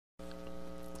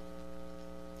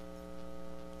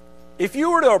If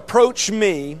you were to approach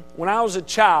me when I was a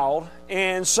child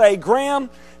and say, Graham,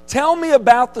 tell me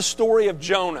about the story of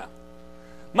Jonah,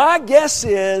 my guess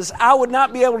is I would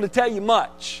not be able to tell you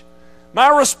much. My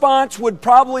response would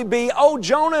probably be, oh,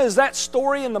 Jonah is that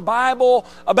story in the Bible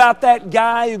about that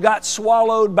guy who got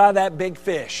swallowed by that big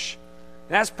fish.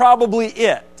 And that's probably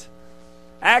it.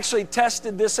 I actually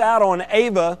tested this out on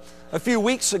Ava a few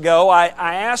weeks ago. I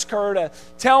asked her to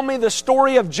tell me the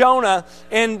story of Jonah,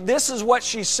 and this is what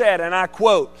she said, and I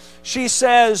quote. She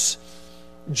says,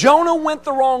 Jonah went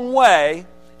the wrong way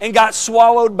and got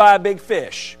swallowed by a big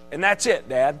fish. And that's it,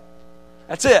 Dad.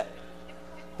 That's it.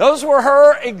 Those were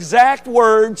her exact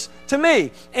words to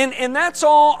me. And that's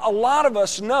all a lot of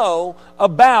us know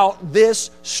about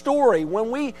this story. When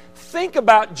we think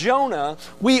about Jonah,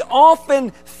 we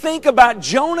often think about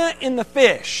Jonah in the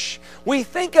fish. We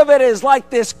think of it as like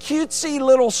this cutesy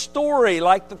little story,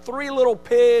 like the Three Little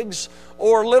Pigs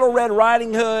or Little Red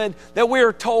Riding Hood that we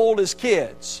are told as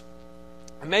kids.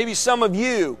 And maybe some of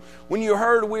you, when you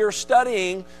heard we were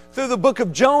studying through the book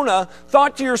of Jonah,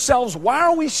 thought to yourselves, why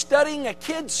are we studying a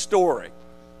kid's story?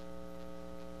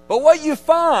 But what you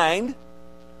find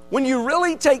when you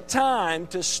really take time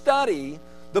to study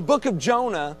the book of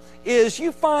Jonah is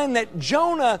you find that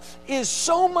Jonah is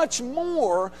so much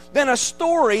more than a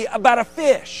story about a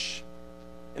fish.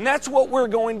 And that's what we're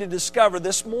going to discover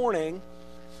this morning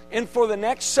and for the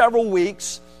next several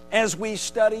weeks as we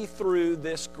study through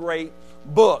this great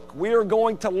book. We are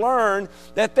going to learn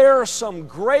that there are some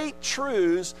great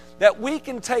truths that we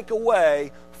can take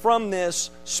away from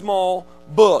this small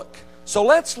book. So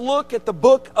let's look at the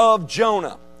book of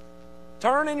Jonah.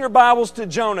 Turn in your Bibles to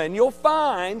Jonah, and you'll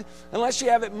find, unless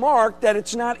you have it marked, that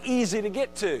it's not easy to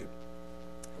get to.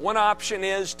 One option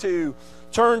is to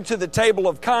turn to the table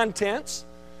of contents,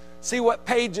 see what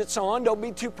page it's on. Don't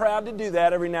be too proud to do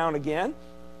that every now and again.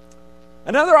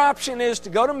 Another option is to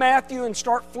go to Matthew and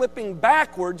start flipping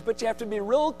backwards, but you have to be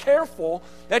real careful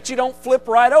that you don't flip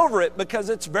right over it because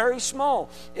it's very small.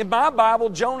 In my Bible,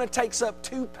 Jonah takes up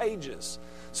 2 pages.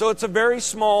 So it's a very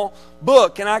small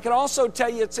book. And I can also tell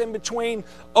you it's in between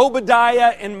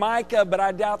Obadiah and Micah, but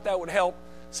I doubt that would help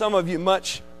some of you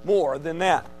much more than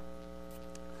that.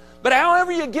 But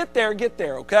however you get there,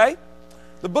 okay?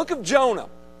 The book of Jonah.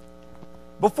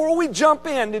 Before we jump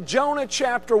into Jonah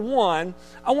chapter 1,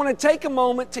 I want to take a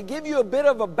moment to give you a bit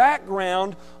of a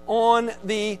background on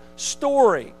the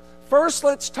story. First,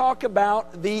 let's talk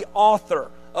about the author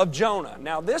of Jonah.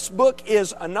 Now, this book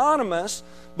is anonymous,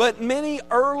 but many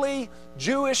early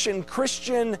Jewish and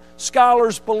Christian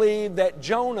scholars believe that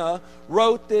Jonah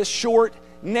wrote this short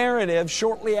narrative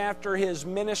shortly after his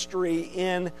ministry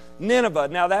in Nineveh.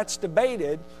 Now, that's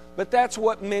debated, but that's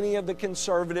what many of the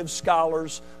conservative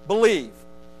scholars believe.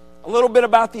 A little bit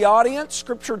about the audience.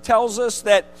 Scripture tells us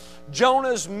that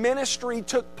Jonah's ministry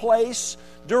took place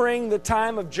during the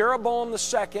time of Jeroboam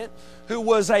II, who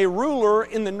was a ruler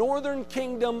in the northern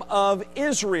kingdom of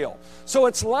Israel. So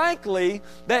it's likely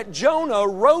that Jonah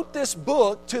wrote this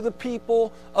book to the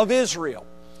people of Israel.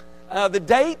 The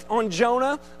date on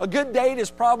Jonah, a good date is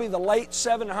probably the late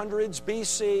 700s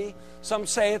BC. Some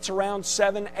say it's around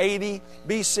 780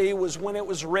 BC was when it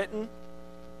was written.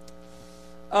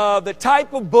 The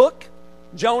type of book,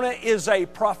 Jonah is a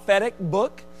prophetic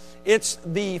book. It's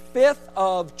the 5th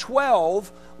of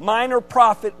 12 minor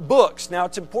prophet books. Now,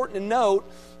 it's important to note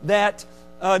that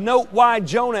note why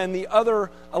Jonah and the other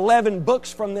 11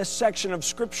 books from this section of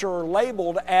Scripture are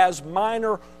labeled as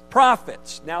minor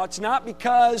prophets. Now, it's not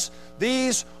because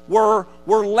these were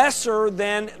lesser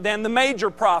than the major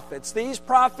prophets. These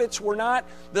prophets were not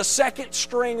the second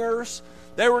stringers.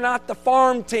 They were not the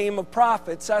farm team of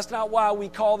prophets. That's not why we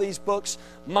call these books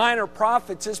minor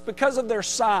prophets. It's because of their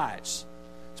size.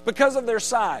 It's because of their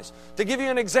size. To give you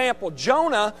an example,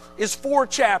 Jonah is 4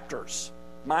 chapters,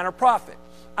 minor prophet.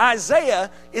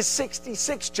 Isaiah is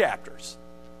 66 chapters.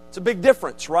 It's a big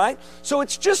difference, right? So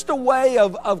it's just a way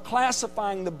of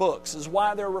classifying the books, is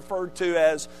why they're referred to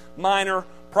as minor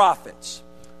prophets.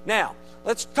 Now,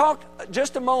 let's talk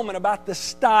just a moment about the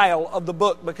style of the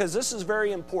book, because this is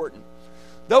very important.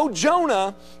 Though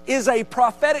Jonah is a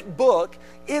prophetic book,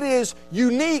 it is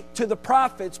unique to the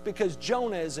prophets because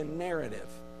Jonah is a narrative.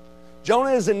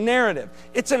 Jonah is a narrative.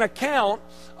 It's an account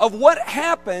of what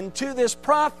happened to this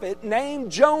prophet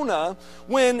named Jonah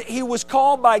when he was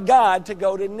called by God to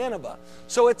go to Nineveh.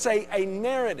 So it's a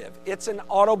narrative. It's an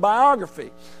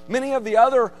autobiography. Many of the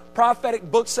other prophetic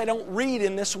books, they don't read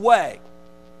in this way.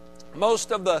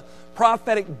 Most of the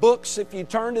prophetic books, if you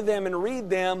turn to them and read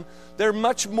them, they're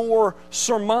much more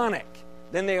sermonic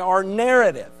than they are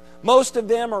narrative. Most of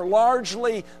them are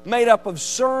largely made up of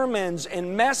sermons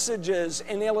and messages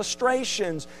and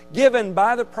illustrations given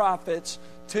by the prophets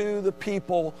to the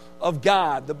people of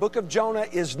God. The book of Jonah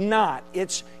is not.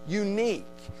 It's unique.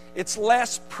 It's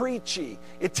less preachy.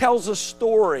 It tells a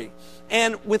story.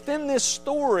 And within this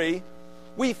story,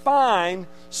 we find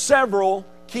several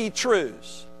key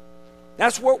truths.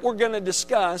 That's what we're going to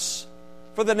discuss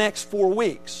for the next 4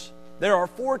 weeks. There are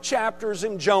 4 chapters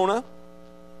in Jonah.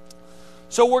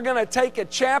 So we're going to take a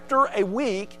chapter a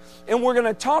week, and we're going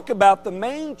to talk about the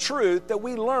main truth that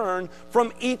we learn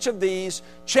from each of these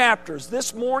chapters.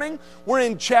 This morning, we're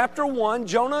in chapter 1,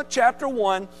 Jonah chapter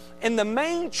 1, and the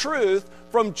main truth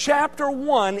from chapter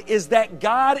 1 is that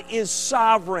God is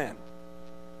sovereign.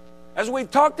 As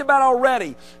we've talked about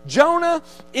already, Jonah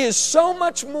is so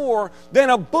much more than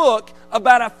a book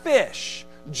about a fish.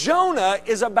 Jonah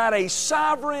is about a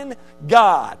sovereign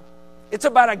God. It's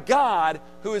about a God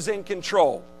who is in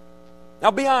control.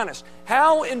 Now be honest,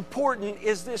 how important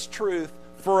is this truth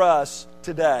for us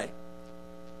today?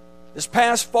 This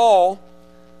past fall,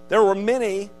 there were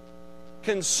many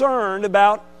concerned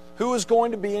about who was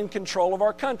going to be in control of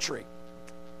our country.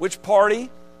 Which party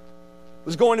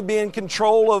was going to be in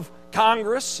control of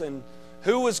Congress and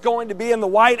who was going to be in the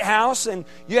White House, and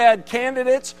you had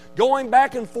candidates going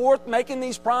back and forth making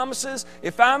these promises.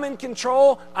 If I'm in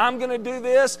control, I'm going to do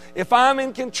this. If I'm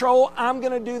in control, I'm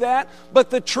going to do that.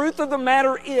 But the truth of the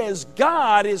matter is,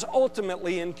 God is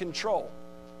ultimately in control.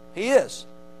 He is.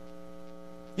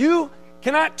 You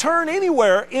cannot turn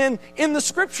anywhere in the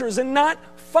Scriptures and not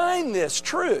find this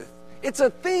truth. It's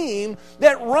a theme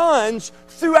that runs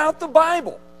throughout the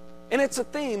Bible. And it's a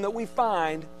theme that we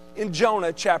find in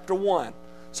Jonah chapter 1.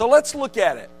 So let's look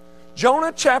at it.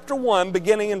 Jonah chapter 1,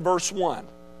 beginning in verse 1.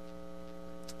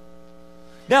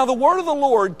 Now the word of the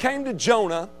Lord came to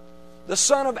Jonah, the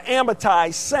son of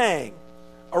Amittai, saying,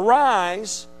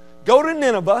 Arise, go to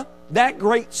Nineveh, that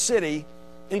great city,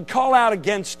 and call out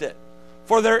against it,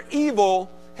 for their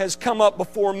evil has come up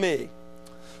before me.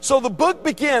 So the book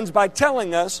begins by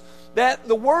telling us that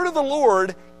the word of the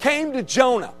Lord came to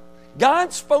Jonah.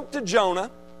 God spoke to Jonah,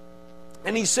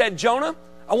 and He said, Jonah,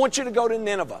 I want you to go to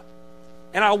Nineveh,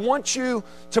 and I want you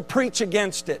to preach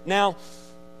against it. Now,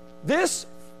 this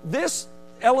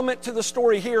element to the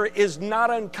story here is not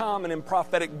uncommon in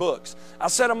prophetic books. I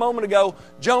said a moment ago,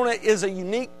 Jonah is a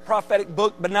unique prophetic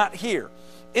book, but not here.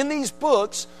 In these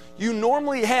books, you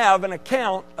normally have an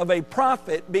account of a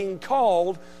prophet being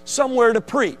called somewhere to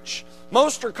preach.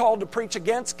 Most are called to preach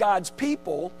against God's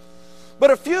people, but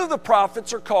a few of the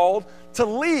prophets are called to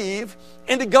leave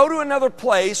and to go to another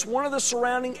place, one of the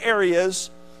surrounding areas,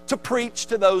 to preach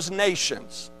to those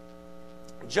nations.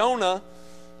 Jonah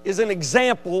is an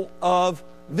example of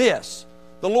this.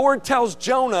 The Lord tells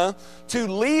Jonah to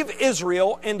leave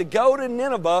Israel and to go to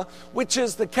Nineveh, which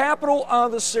is the capital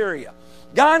of Assyria.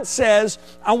 God says,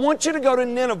 I want you to go to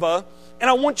Nineveh, and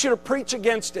I want you to preach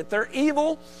against it. Their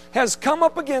evil has come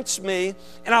up against me,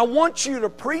 and I want you to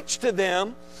preach to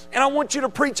them, and I want you to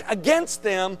preach against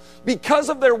them because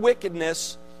of their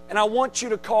wickedness, and I want you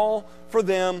to call for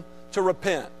them to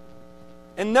repent.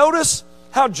 And notice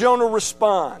how Jonah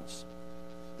responds.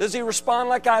 Does he respond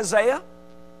like Isaiah?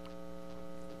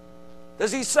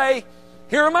 Does he say,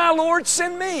 Here am I, Lord,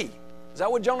 send me? Is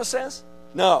that what Jonah says?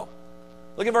 No.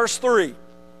 Look at verse 3.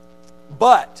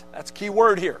 But, that's a key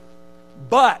word here.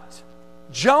 But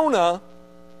Jonah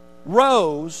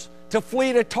rose to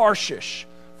flee to Tarshish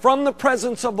from the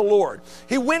presence of the Lord.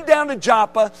 He went down to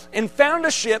Joppa and found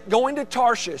a ship going to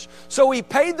Tarshish. So he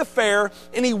paid the fare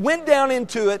and he went down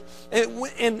into it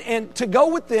and to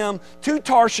go with them to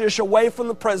Tarshish away from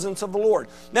the presence of the Lord.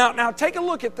 Now take a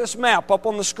look at this map up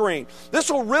on the screen. This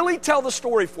will really tell the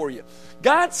story for you.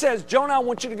 God says, Jonah, I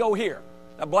want you to go here.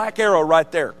 That black arrow right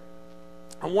there.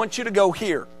 I want you to go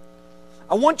here.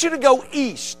 I want you to go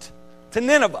east to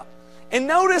Nineveh. And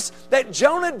notice that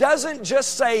Jonah doesn't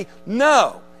just say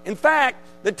no. In fact,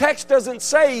 the text doesn't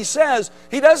say,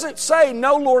 he doesn't say,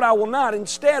 no, Lord, I will not.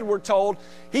 Instead, we're told,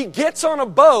 he gets on a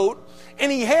boat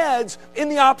and he heads in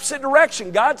the opposite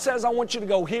direction. God says, I want you to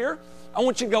go here. I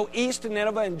want you to go east to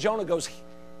Nineveh. And Jonah goes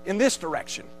in this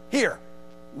direction, here,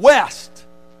 west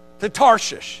to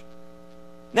Tarshish.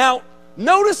 Now,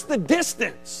 notice the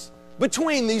distance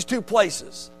between these two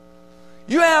places.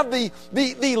 You have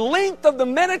the length of the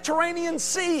Mediterranean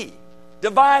Sea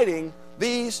dividing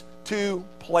these two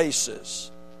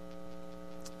places.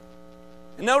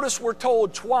 And notice we're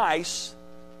told twice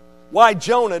why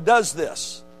Jonah does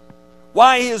this,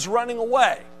 why he is running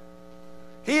away.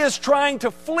 He is trying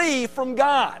to flee from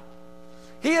God.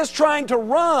 He is trying to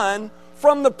run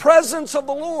from the presence of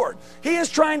the Lord. He is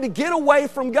trying to get away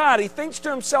from God. He thinks to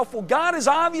himself, well, God is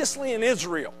obviously in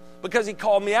Israel because He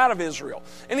called me out of Israel.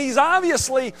 And He's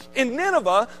obviously in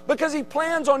Nineveh because He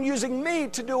plans on using me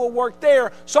to do a work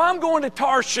there. So I'm going to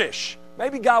Tarshish.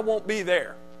 Maybe God won't be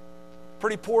there.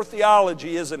 Pretty poor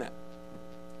theology, isn't it?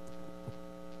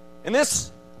 And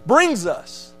this brings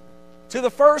us to the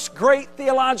first great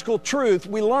theological truth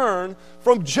we learn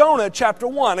from Jonah chapter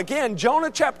 1. Again,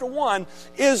 Jonah chapter 1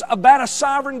 is about a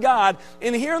sovereign God.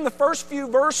 And here in the first few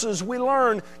verses, we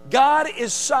learn God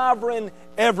is sovereign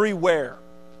everywhere.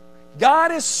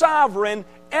 God is sovereign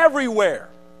everywhere.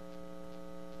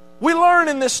 We learn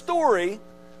in this story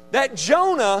that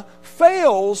Jonah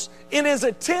fails in his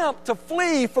attempt to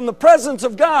flee from the presence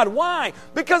of God. Why?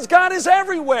 Because God is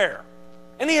everywhere.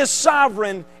 And He is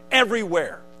sovereign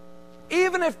everywhere.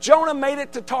 Even if Jonah made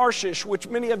it to Tarshish, which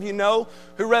many of you know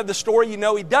who read the story, you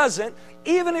know he doesn't.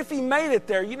 Even if he made it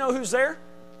there, you know who's there?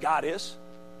 God is.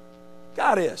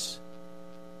 God is.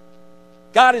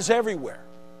 God is everywhere.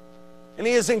 And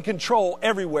He is in control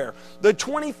everywhere. The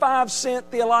 25-cent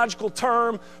theological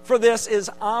term for this is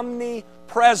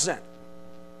omnipresent.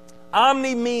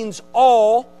 Omni means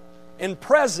all, and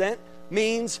present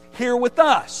means here with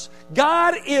us.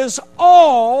 God is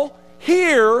all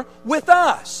here with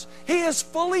us. He is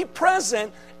fully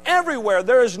present everywhere.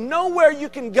 There is nowhere you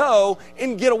can go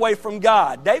and get away from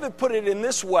God. David put it in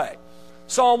this way.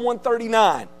 Psalm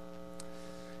 139.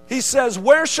 He says,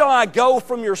 "Where shall I go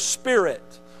from your spirit?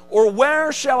 Or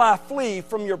where shall I flee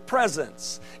from your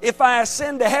presence? If I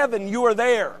ascend to heaven, you are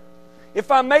there.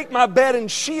 If I make my bed in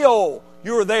Sheol,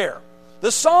 you are there."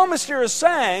 The psalmist here is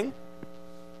saying,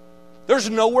 there's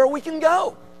nowhere we can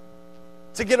go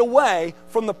to get away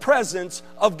from the presence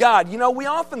of God. You know, we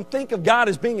often think of God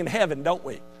as being in heaven, don't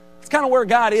we? It's kind of where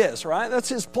God is, right? That's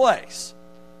His place.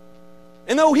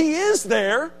 And though He is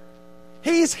there,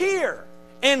 He's here,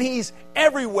 and He's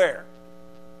everywhere.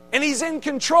 And He's in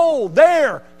control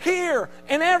there, here,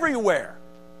 and everywhere.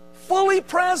 Fully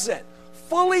present,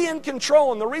 fully in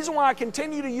control. And the reason why I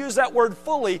continue to use that word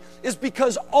fully is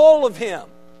because all of Him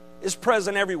is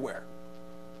present everywhere.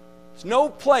 There's no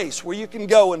place where you can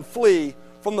go and flee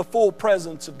from the full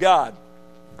presence of God.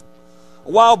 A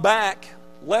while back,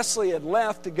 Leslie had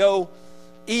left to go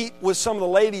eat with some of the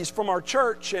ladies from our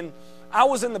church, and I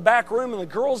was in the back room, and the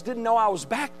girls didn't know I was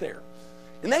back there.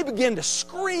 And they began to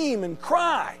scream and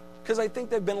cry because they think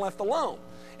they've been left alone.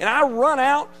 And I run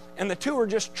out, and the two are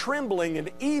just trembling, and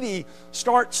Edie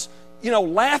starts,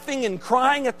 laughing and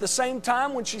crying at the same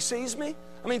time when she sees me.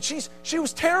 I mean, she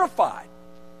was terrified.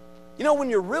 You know, when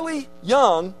you're really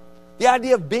young, the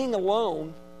idea of being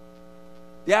alone,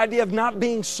 the idea of not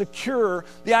being secure,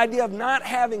 the idea of not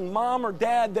having mom or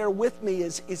dad there with me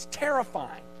is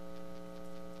terrifying.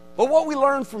 But what we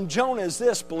learn from Jonah is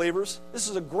this, believers. This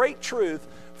is a great truth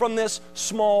from this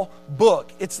small book.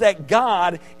 It's that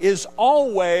God is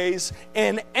always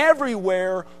and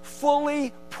everywhere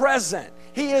fully present.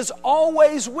 He is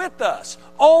always with us,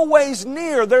 always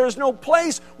near. There is no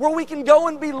place where we can go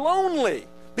and be lonely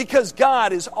because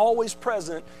God is always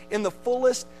present in the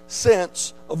fullest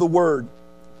sense of the word.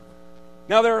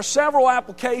 Now, there are several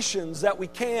applications that we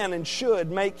can and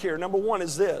should make here. Number one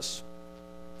is this.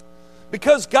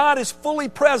 Because God is fully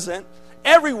present,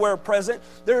 everywhere present,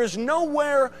 there is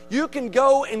nowhere you can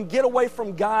go and get away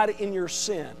from God in your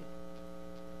sin.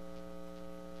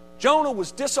 Jonah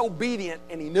was disobedient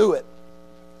and he knew it.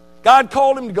 God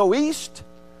called him to go east,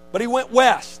 but he went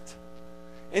west.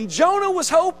 And Jonah was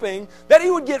hoping that he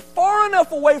would get far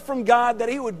enough away from God that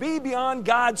he would be beyond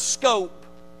God's scope.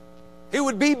 He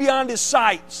would be beyond His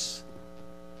sights.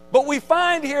 But we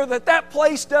find here that that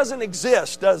place doesn't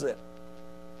exist, does it?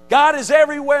 God is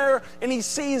everywhere and He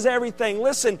sees everything.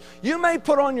 Listen, you may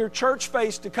put on your church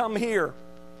face to come here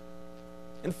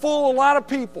and fool a lot of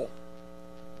people,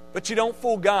 but you don't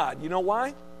fool God. You know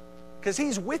why? Because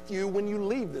He's with you when you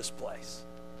leave this place.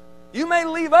 You may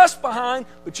leave us behind,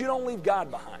 but you don't leave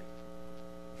God behind.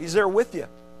 He's there with you.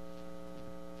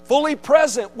 Fully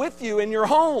present with you in your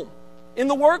home, in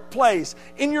the workplace,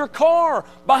 in your car,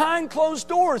 behind closed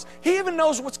doors. He even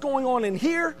knows what's going on in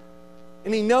here,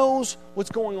 and He knows what's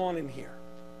going on in here.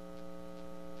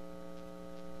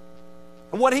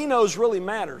 And what He knows really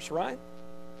matters, right?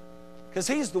 Because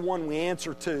He's the one we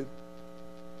answer to.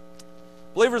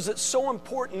 Believers, it's so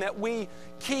important that we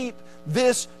keep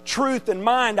this truth in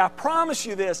mind. I promise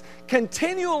you this,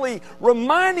 continually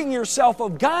reminding yourself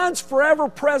of God's forever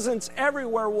presence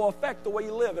everywhere will affect the way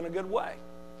you live in a good way.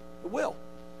 It will.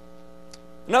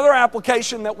 Another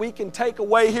application that we can take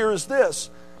away here is this.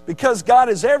 Because God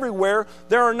is everywhere,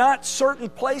 there are not certain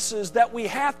places that we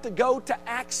have to go to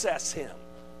access Him.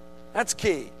 That's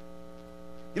key.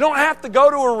 You don't have to go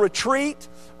to a retreat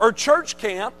or church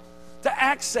camp to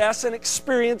access and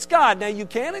experience God. Now, you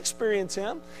can experience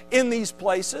Him in these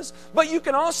places, but you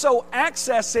can also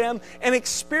access Him and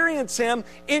experience Him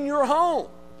in your home,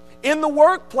 in the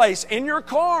workplace, in your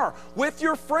car, with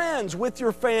your friends, with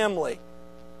your family.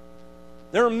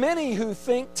 There are many who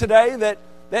think today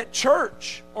that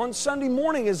church on Sunday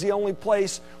morning is the only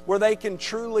place where they can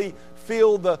truly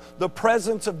feel the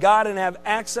presence of God and have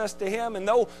access to Him. And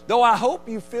though I hope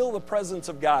you feel the presence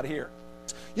of God here,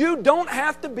 you don't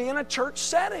have to be in a church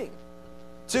setting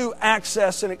to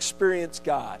access and experience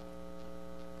God.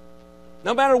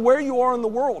 No matter where you are in the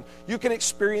world, you can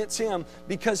experience Him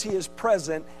because He is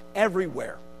present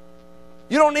everywhere.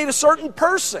 You don't need a certain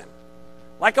person,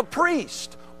 like a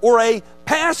priest or a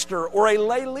pastor or a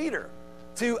lay leader,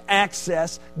 to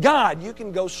access God. You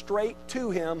can go straight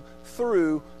to Him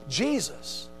through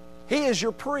Jesus. He is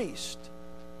your priest.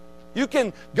 You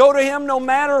can go to Him no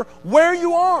matter where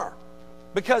you are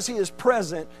because He is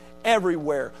present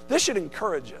everywhere. This should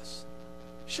encourage us.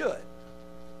 Should.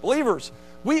 Believers,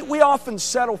 we often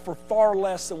settle for far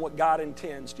less than what God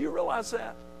intends. Do you realize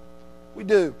that? We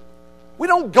do. We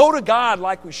don't go to God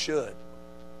like we should.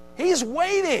 He's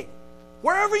waiting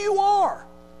wherever you are,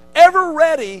 ever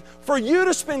ready for you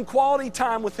to spend quality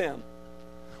time with Him.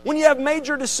 When you have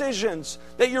major decisions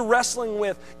that you're wrestling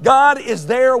with, God is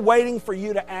there waiting for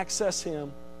you to access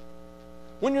Him.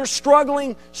 When you're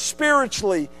struggling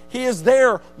spiritually, He is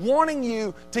there wanting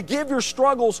you to give your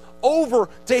struggles over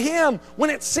to Him. When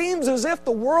it seems as if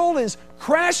the world is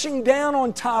crashing down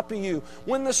on top of you,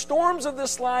 when the storms of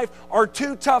this life are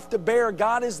too tough to bear,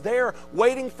 God is there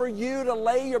waiting for you to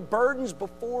lay your burdens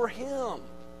before Him.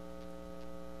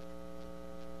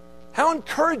 How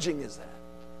encouraging is that?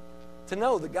 To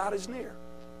know that God is near.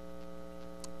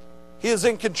 He is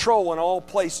in control in all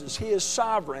places. He is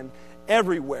sovereign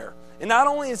everywhere. And not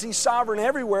only is He sovereign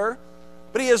everywhere,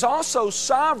 but He is also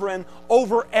sovereign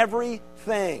over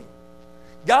everything.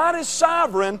 God is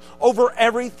sovereign over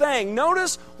everything.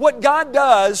 Notice what God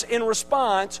does in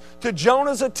response to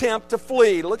Jonah's attempt to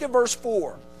flee. Look at verse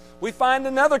 4. We find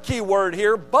another key word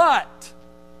here, but.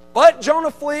 But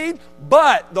Jonah fled,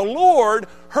 but the Lord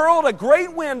hurled a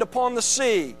great wind upon the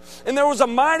sea, and there was a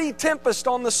mighty tempest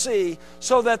on the sea,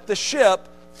 so that the ship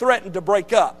threatened to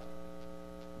break up.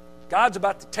 God's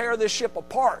about to tear this ship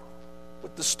apart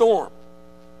with the storm.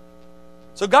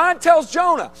 So God tells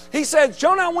Jonah, He says,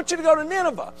 Jonah, I want you to go to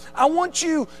Nineveh. I want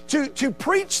you to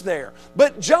preach there.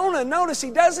 But Jonah, notice,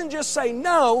 he doesn't just say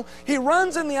no, he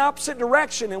runs in the opposite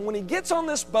direction. And when he gets on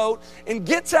this boat and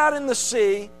gets out in the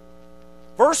sea,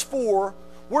 verse 4,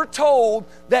 we're told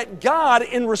that God,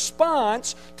 in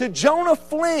response to Jonah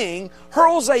fleeing,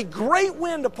 hurls a great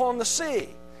wind upon the sea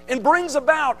and brings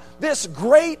about this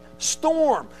great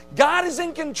storm. God is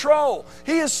in control.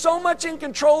 He is so much in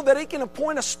control that He can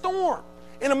appoint a storm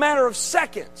in a matter of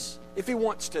seconds if He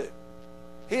wants to.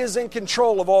 He is in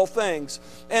control of all things.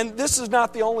 And this is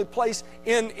not the only place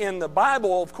in the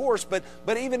Bible, of course, but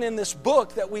even in this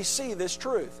book that we see this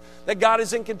truth, that God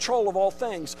is in control of all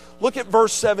things. Look at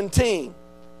verse 17.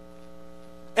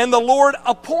 And the Lord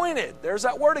appointed, there's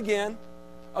that word again,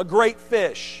 a great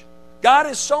fish. God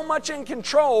is so much in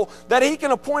control that He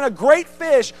can appoint a great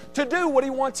fish to do what He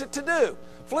wants it to do.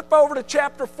 Flip over to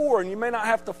chapter 4, and you may not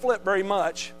have to flip very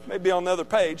much. Maybe on the other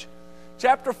page.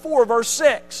 Chapter 4, verse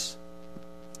 6.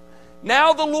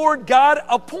 Now the Lord God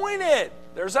appointed,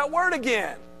 there's that word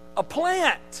again, a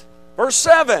plant. Verse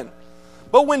 7.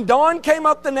 But when dawn came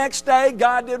up the next day,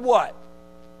 God did what?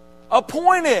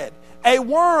 Appointed a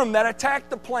worm that attacked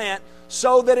the plant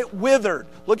so that it withered.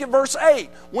 Look at verse 8.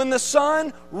 When the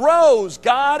sun rose,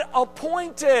 God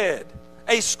appointed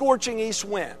a scorching east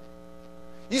wind.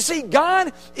 You see,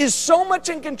 God is so much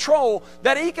in control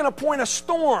that He can appoint a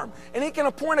storm, and He can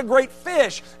appoint a great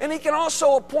fish, and He can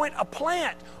also appoint a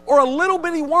plant or a little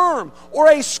bitty worm or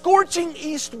a scorching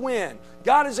east wind.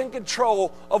 God is in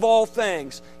control of all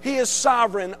things. He is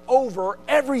sovereign over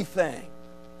everything.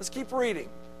 Let's keep reading.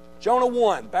 Jonah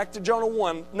 1, back to Jonah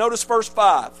 1. Notice verse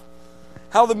 5,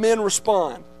 how the men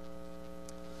respond.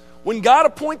 When God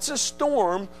appoints a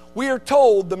storm, we are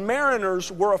told the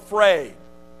mariners were afraid,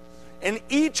 and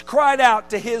each cried out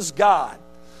to his God.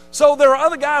 So there are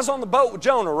other guys on the boat with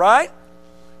Jonah, right?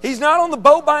 He's not on the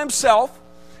boat by himself,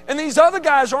 and these other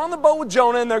guys are on the boat with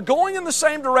Jonah, and they're going in the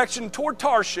same direction toward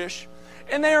Tarshish,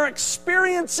 and they are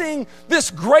experiencing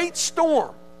this great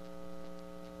storm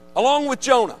along with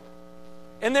Jonah.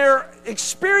 And they're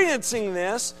experiencing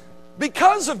this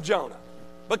because of Jonah.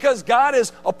 because God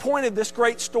has appointed this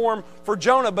great storm for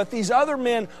Jonah. But these other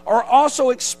men are also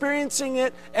experiencing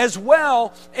it as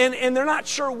well, and they're not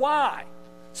sure why.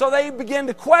 So they begin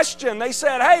to question. They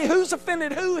said, hey, who's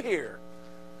offended who here?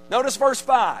 Notice verse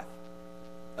 5.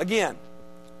 Again,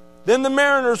 then the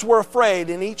mariners were afraid,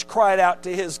 and each cried out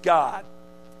to his God.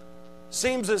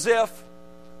 Seems as if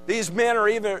these men are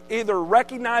either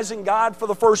recognizing God for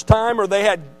the first time, or they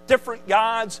had different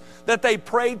gods that they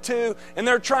prayed to, and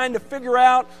they're trying to figure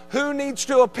out who needs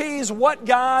to appease what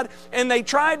God, and they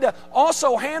tried to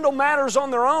also handle matters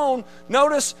on their own.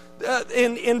 Notice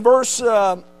in verse...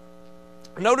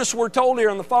 Notice we're told here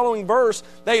in the following verse,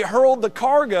 they hurled the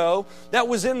cargo that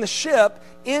was in the ship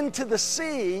into the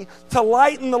sea to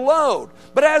lighten the load.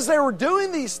 But as they were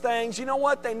doing these things, you know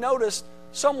what? They noticed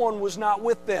someone was not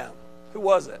with them. Who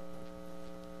was it?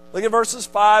 Look at verses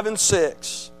 5 and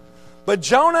 6. But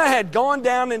Jonah had gone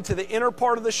down into the inner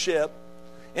part of the ship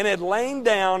and had lain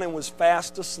down and was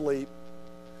fast asleep.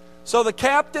 So the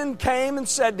captain came and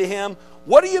said to him,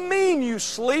 "What do you mean, you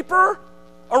sleeper?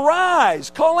 Arise,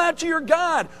 call out to your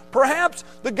God. Perhaps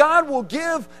the God will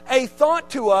give a thought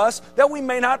to us that we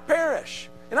may not perish."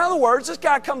 In other words, this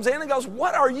guy comes in and goes,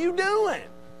 "What are you doing?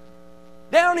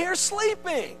 Down here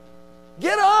sleeping.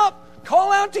 Get up,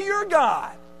 call out to your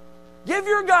God. Give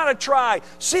your God a try.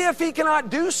 See if he cannot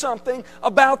do something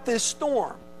about this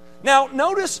storm." Now,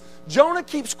 notice Jonah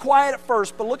keeps quiet at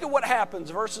first, but look at what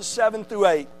happens, verses 7 through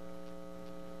 8.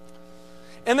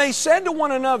 And they said to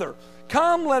one another,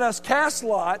 "Come, let us cast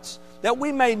lots, that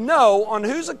we may know on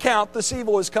whose account this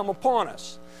evil has come upon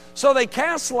us." So they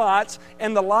cast lots,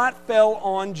 and the lot fell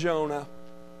on Jonah.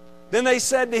 Then they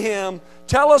said to him,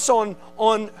 "Tell us on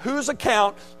whose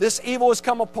account this evil has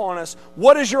come upon us.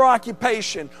 What is your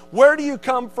occupation? Where do you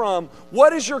come from?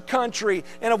 What is your country?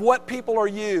 And of what people are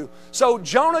you?" So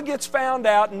Jonah gets found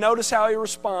out, and notice how he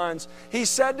responds. He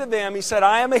said to them, he said,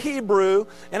 "I am a Hebrew,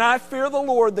 and I fear the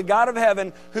Lord, the God of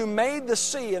heaven, who made the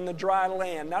sea and the dry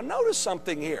land." Now notice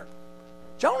something here.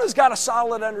 Jonah's got a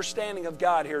solid understanding of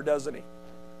God here, doesn't he?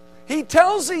 He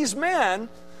tells these men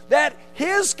that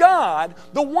his God,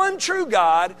 the one true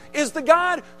God, is the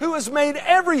God who has made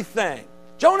everything.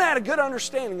 Jonah had a good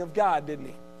understanding of God, didn't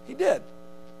he? He did.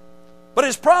 But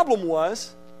his problem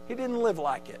was, he didn't live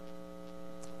like it.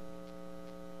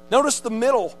 Notice the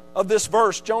middle of this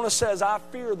verse. Jonah says, "I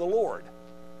fear the Lord."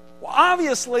 Well,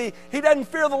 obviously, he doesn't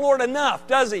fear the Lord enough,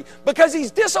 does he? Because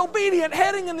he's disobedient,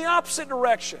 heading in the opposite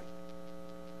direction.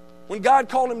 When God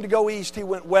called him to go east, he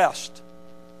went west.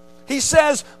 He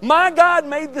says, "My God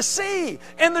made the sea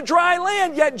and the dry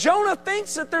land," yet Jonah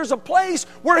thinks that there's a place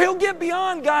where he'll get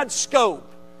beyond God's scope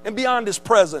and beyond His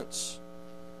presence.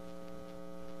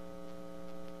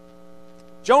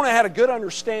 Jonah had a good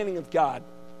understanding of God,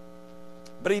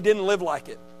 but he didn't live like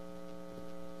it.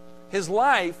 His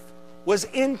life was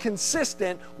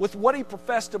inconsistent with what he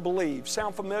professed to believe.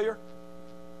 Sound familiar?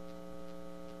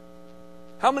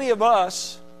 How many of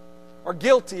us are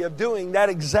guilty of doing that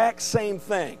exact same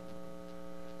thing?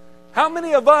 How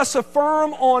many of us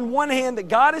affirm on one hand that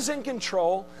God is in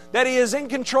control, that He is in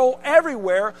control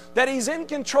everywhere, that He's in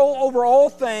control over all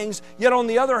things, yet on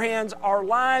the other hand, our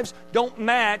lives don't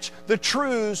match the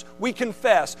truths we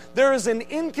confess? There is an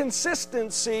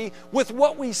inconsistency with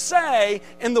what we say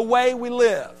and the way we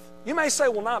live. You may say,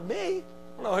 "Well, not me.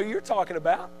 I don't know who you're talking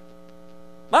about.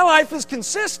 My life is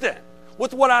consistent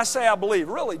with what I say I believe."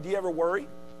 Really, do you ever worry?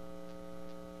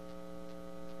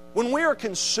 When we are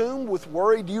consumed with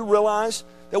worry, do you realize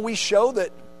that we show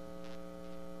that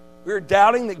we're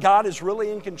doubting that God is really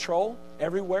in control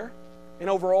everywhere and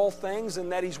over all things,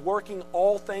 and that He's working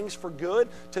all things for good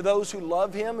to those who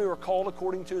love Him, who are called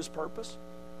according to His purpose?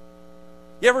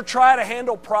 You ever try to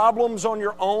handle problems on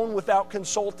your own without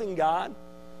consulting God?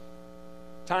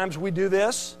 Times we do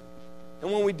this, and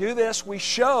when we do this, we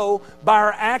show by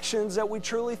our actions that we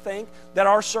truly think that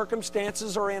our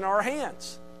circumstances are in our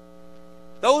hands.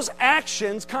 Those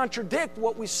actions contradict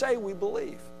what we say we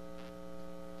believe.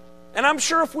 And I'm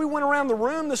sure if we went around the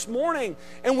room this morning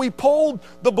and we polled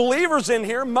the believers in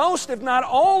here, most, if not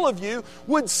all of you,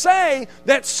 would say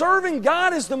that serving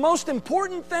God is the most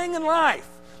important thing in life,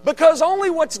 because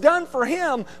only what's done for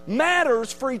Him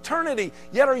matters for eternity.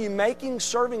 Yet are you making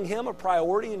serving Him a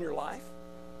priority in your life?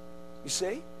 You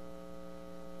see?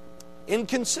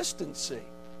 Inconsistency.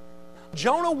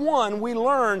 Jonah 1, we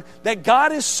learn that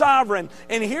God is sovereign.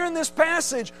 And here in this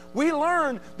passage, we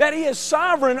learn that He is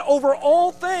sovereign over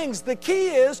all things. The key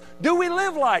is, do we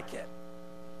live like it?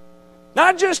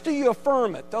 Not just do you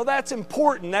affirm it, though that's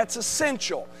important, that's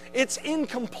essential. It's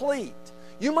incomplete.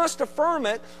 You must affirm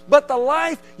it, but the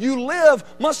life you live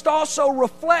must also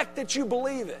reflect that you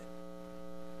believe it.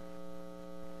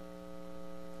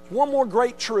 one more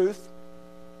great truth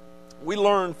we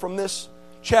learn from this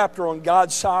chapter on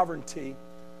God's sovereignty.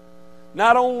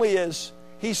 Not only is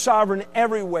He sovereign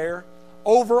everywhere,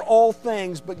 over all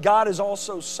things, but God is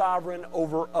also sovereign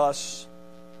over us.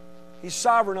 He's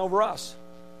sovereign over us.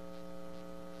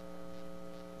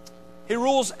 He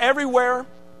rules everywhere,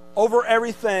 over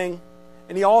everything,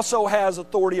 and He also has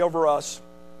authority over us.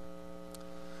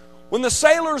 When the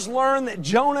sailors learn that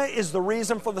Jonah is the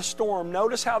reason for the storm,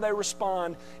 notice how they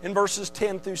respond in verses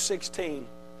 10 through 16.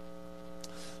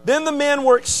 Then the men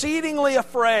were exceedingly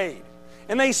afraid,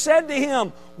 and they said to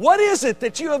him, "What is it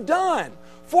that you have done?"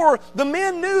 For the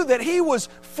men knew that he was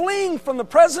fleeing from the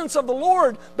presence of the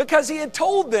Lord because he had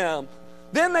told them.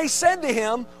 Then they said to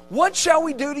him, "What shall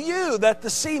we do to you that the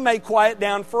sea may quiet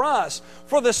down for us?"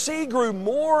 For the sea grew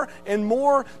more and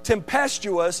more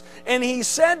tempestuous, and he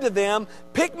said to them,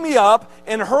 "Pick me up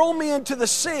and hurl me into the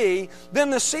sea, then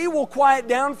the sea will quiet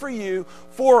down for you,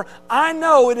 for I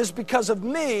know it is because of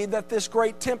me that this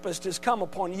great tempest has come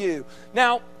upon you."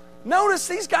 Now, notice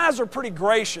these guys are pretty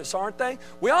gracious, aren't they?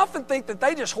 We often think that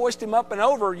they just hoist him up and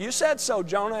over. You said so,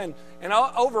 Jonah, and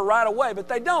over right away. But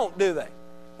they don't, do they?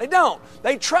 They don't.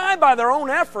 They try by their own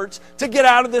efforts to get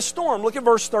out of this storm. Look at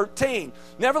verse 13.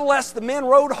 Nevertheless, the men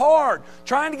rowed hard,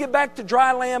 trying to get back to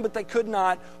dry land, but they could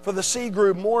not, for the sea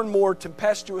grew more and more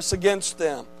tempestuous against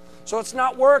them. So it's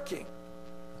not working.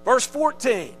 Verse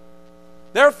 14.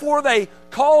 Therefore they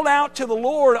called out to the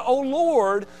Lord, "O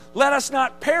Lord, let us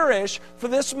not perish for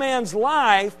this man's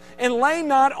life, and lay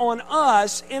not on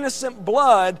us innocent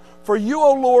blood, for you,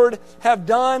 O Lord, have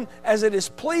done as it has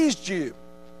pleased you."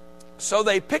 So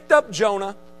they picked up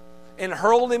Jonah and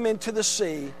hurled him into the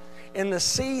sea, and the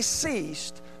sea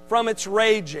ceased from its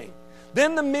raging.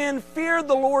 Then the men feared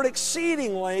the Lord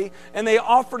exceedingly, and they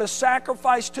offered a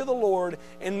sacrifice to the Lord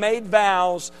and made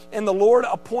vows. And the Lord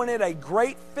appointed a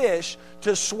great fish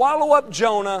to swallow up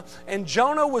Jonah, and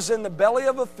Jonah was in the belly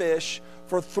of a fish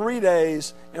for 3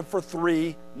 days and for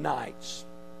 3 nights.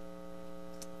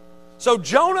 So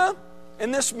Jonah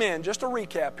and this men, just a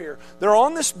recap here, they're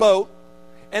on this boat,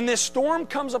 and this storm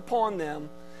comes upon them,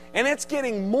 and it's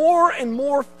getting more and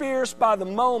more fierce by the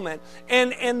moment.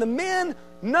 And the men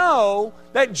know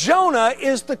that Jonah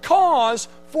is the cause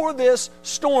for this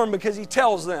storm because he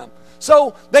tells them.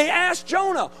 So they ask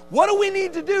Jonah, "What do we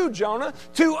need to do, Jonah,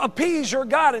 to appease your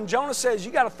God?" And Jonah says,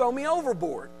 "You got to throw me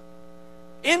overboard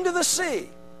into the sea,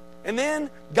 and then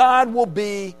God will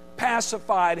be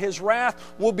pacified. His wrath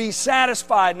will be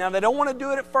satisfied." Now, they don't want to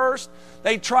do it at first.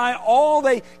 They try all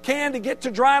they can to get to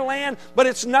dry land, but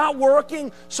it's not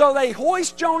working. So they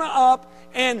hoist Jonah up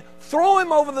and throw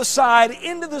him over the side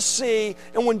into the sea.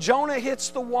 And when Jonah hits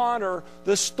the water,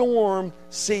 the storm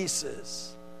ceases.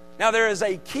 Now, there is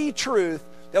a key truth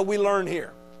that we learn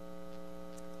here.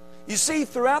 You see,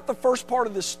 throughout the first part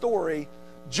of this story,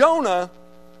 Jonah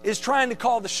is trying to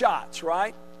call the shots,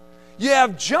 right? You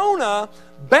have Jonah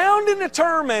bound and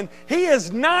determined he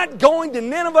is not going to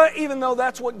Nineveh, even though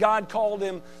that's what God called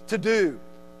him to do.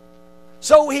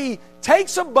 So he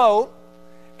takes a boat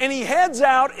and he heads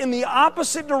out in the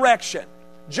opposite direction.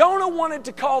 Jonah wanted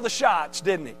to call the shots,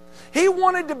 didn't he? He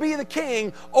wanted to be the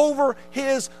king over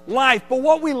his life. But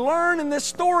what we learn in this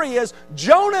story is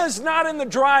Jonah is not in the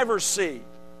driver's seat.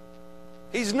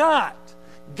 He's not.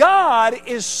 God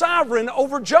is sovereign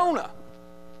over Jonah.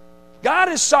 God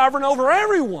is sovereign over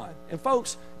everyone. And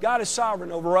folks, God is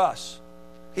sovereign over us.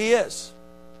 He is.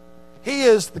 He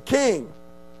is the king.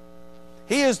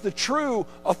 He is the true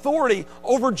authority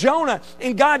over Jonah.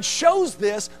 And God shows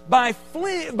this by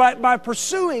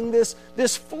pursuing this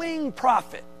fleeing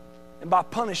prophet and by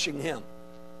punishing him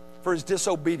for his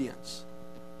disobedience.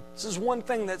 This is one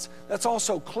thing that's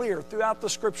also clear throughout the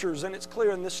Scriptures, and it's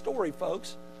clear in this story,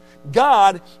 folks.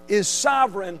 God is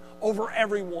sovereign over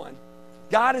everyone.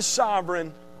 God is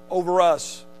sovereign over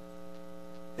us.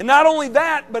 And not only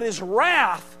that, but His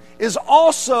wrath is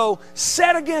also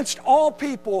set against all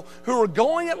people who are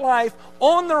going at life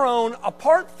on their own,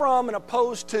 apart from and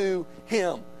opposed to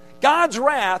Him. God's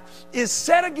wrath is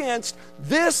set against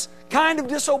this kind of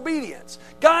disobedience.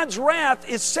 God's wrath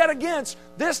is set against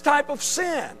this type of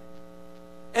sin.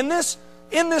 And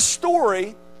in this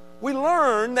story, we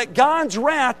learn that God's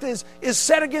wrath is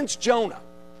set against Jonah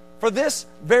for this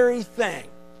very thing.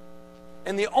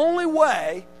 And the only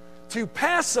way to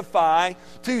pacify,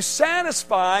 to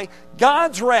satisfy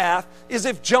God's wrath is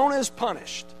if Jonah is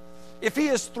punished. If he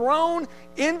is thrown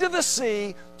into the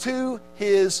sea to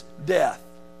his death.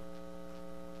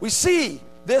 We see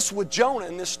this with Jonah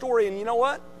in this story, and you know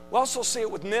what? We also see it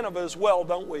with Nineveh as well,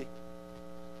 don't we?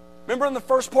 Remember in the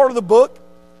first part of the book,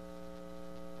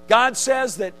 God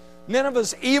says that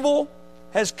Nineveh's evil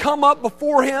has come up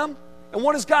before him. And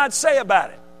what does God say about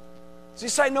it? Does he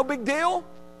say no big deal?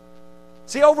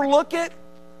 Does he overlook it?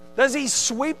 Does he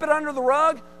sweep it under the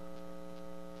rug?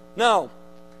 No.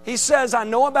 He says, I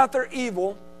know about their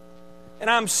evil, and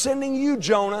I'm sending you,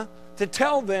 Jonah, to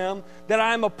tell them that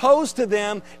I'm opposed to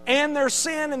them and their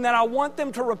sin and that I want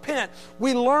them to repent.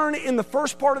 We learn in the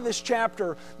first part of this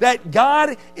chapter that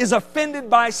God is offended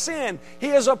by sin. He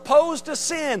is opposed to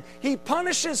sin. He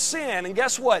punishes sin. And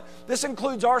guess what? This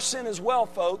includes our sin as well,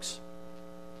 folks.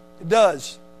 It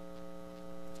does.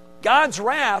 God's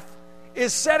wrath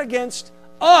is set against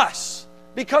us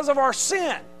because of our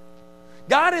sin.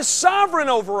 God is sovereign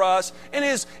over us, and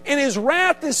His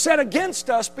wrath is set against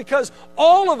us because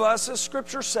all of us, as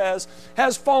Scripture says,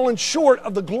 has fallen short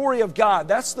of the glory of God.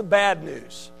 That's the bad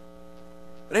news.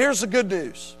 But here's the good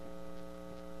news.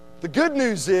 The good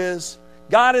news is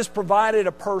God has provided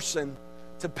a person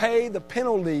to pay the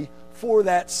penalty for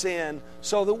that sin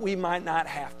so that we might not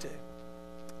have to.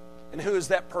 And who is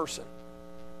that person?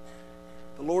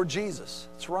 The Lord Jesus.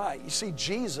 That's right. You see,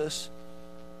 Jesus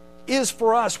is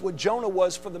for us what Jonah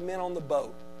was for the men on the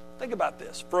boat. Think about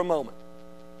this for a moment.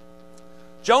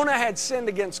 Jonah had sinned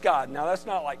against God. Now, that's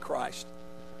not like Christ.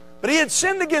 But he had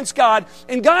sinned against God,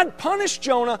 and God punished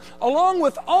Jonah along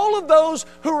with all of those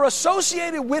who were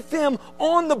associated with him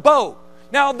on the boat.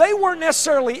 Now, they weren't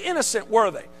necessarily innocent, were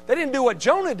they? They didn't do what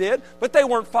Jonah did, but they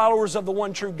weren't followers of the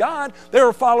one true God. They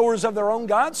were followers of their own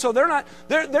God, so they're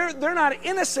not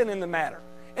innocent in the matter.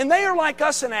 And they are like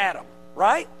us and Adam,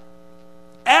 right?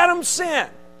 Adam sinned.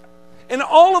 And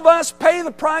all of us pay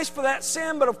the price for that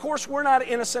sin, but of course we're not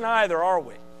innocent either, are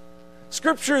we?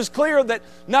 Scripture is clear that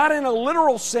not in a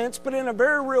literal sense, but in a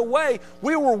very real way,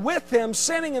 we were with him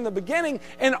sinning in the beginning,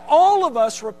 and all of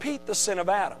us repeat the sin of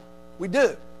Adam. We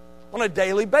do, on a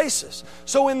daily basis.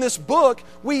 So in this book,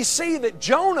 we see that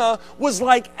Jonah was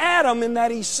like Adam in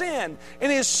that he sinned.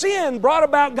 And his sin brought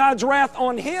about God's wrath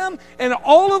on him and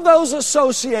all of those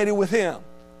associated with him.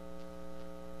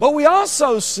 But we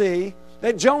also see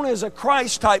that Jonah is a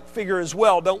Christ-type figure as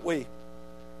well, don't we?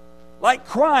 Like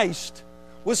Christ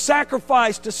was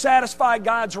sacrificed to satisfy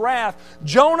God's wrath,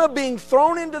 Jonah, being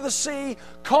thrown into the sea,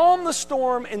 calmed the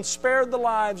storm and spared the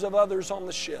lives of others on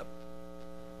the ship.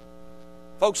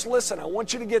 Folks, listen, I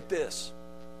want you to get this.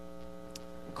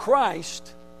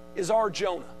 Christ is our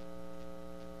Jonah.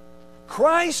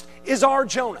 Christ is our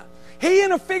Jonah. He,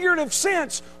 in a figurative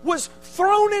sense, was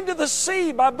thrown into the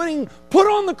sea by being put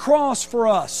on the cross for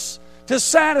us to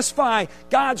satisfy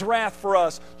God's wrath for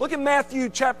us. Look at Matthew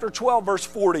chapter 12, verse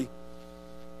 40.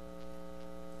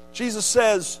 Jesus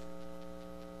says,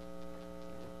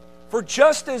 "For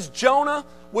just as Jonah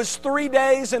was 3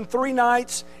 days and 3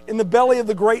 nights in the belly of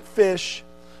the great fish,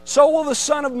 so will the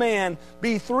Son of Man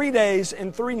be 3 days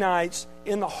and 3 nights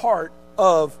in the heart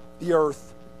of the earth."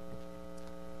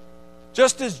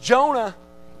 Just as Jonah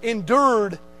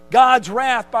endured God's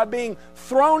wrath by being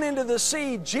thrown into the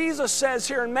sea, Jesus says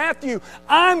here in Matthew,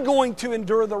 I'm going to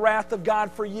endure the wrath of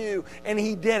God for you. And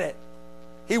He did it.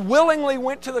 He willingly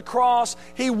went to the cross.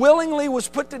 He willingly was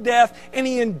put to death. And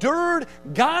He endured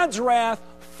God's wrath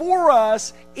for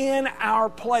us in our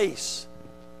place,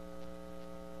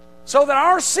 so that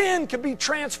our sin could be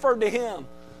transferred to Him,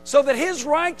 so that His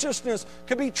righteousness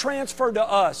could be transferred to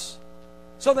us,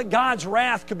 so that God's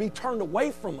wrath could be turned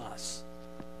away from us.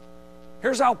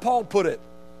 Here's how Paul put it.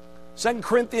 2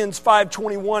 Corinthians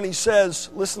 5:21, he says,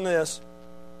 listen to this.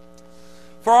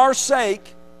 "For our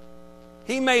sake,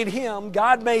 He made Him,"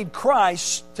 God made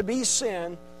Christ, "to be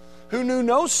sin, who knew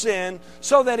no sin,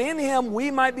 so that in Him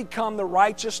we might become the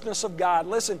righteousness of God."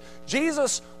 Listen,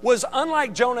 Jesus was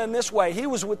unlike Jonah in this way. He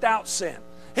was without sin.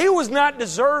 He was not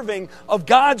deserving of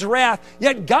God's wrath,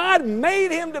 yet God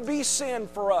made Him to be sin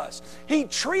for us. He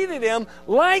treated Him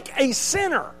like a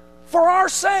sinner for our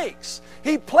sakes.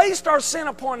 He placed our sin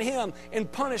upon Him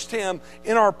and punished Him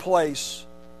in our place,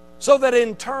 so that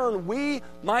in turn we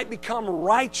might become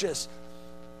righteous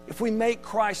if we make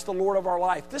Christ the Lord of our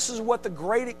life. This is what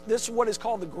is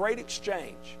called the great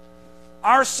exchange.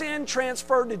 Our sin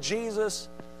transferred to Jesus,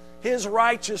 His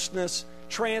righteousness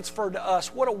transferred to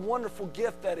us. What a wonderful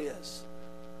gift that is.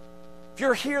 If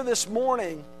you're here this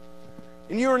morning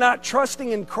and you're not trusting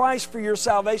in Christ for your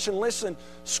salvation, listen,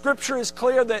 Scripture is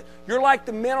clear that you're like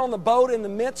the men on the boat in the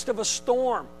midst of a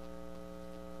storm.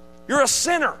 You're a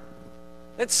sinner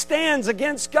that stands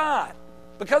against God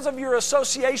because of your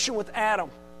association with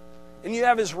Adam, and you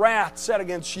have His wrath set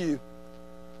against you.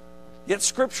 Yet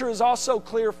Scripture is also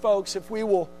clear, folks, if we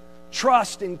will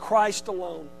trust in Christ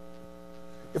alone,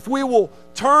 if we will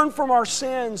turn from our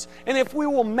sins, and if we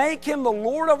will make Him the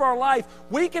Lord of our life,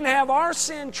 we can have our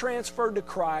sin transferred to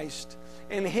Christ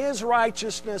and His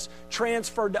righteousness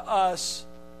transferred to us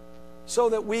so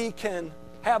that we can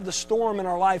have the storm in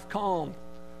our life calmed,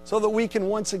 so that we can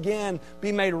once again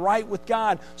be made right with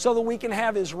God, so that we can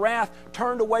have His wrath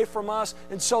turned away from us,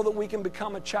 and so that we can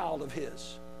become a child of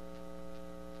His.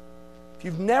 If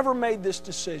you've never made this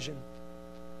decision,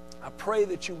 I pray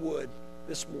that you would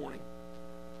this morning.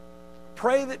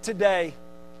 Pray that today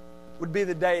would be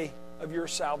the day of your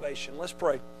salvation. Let's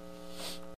pray.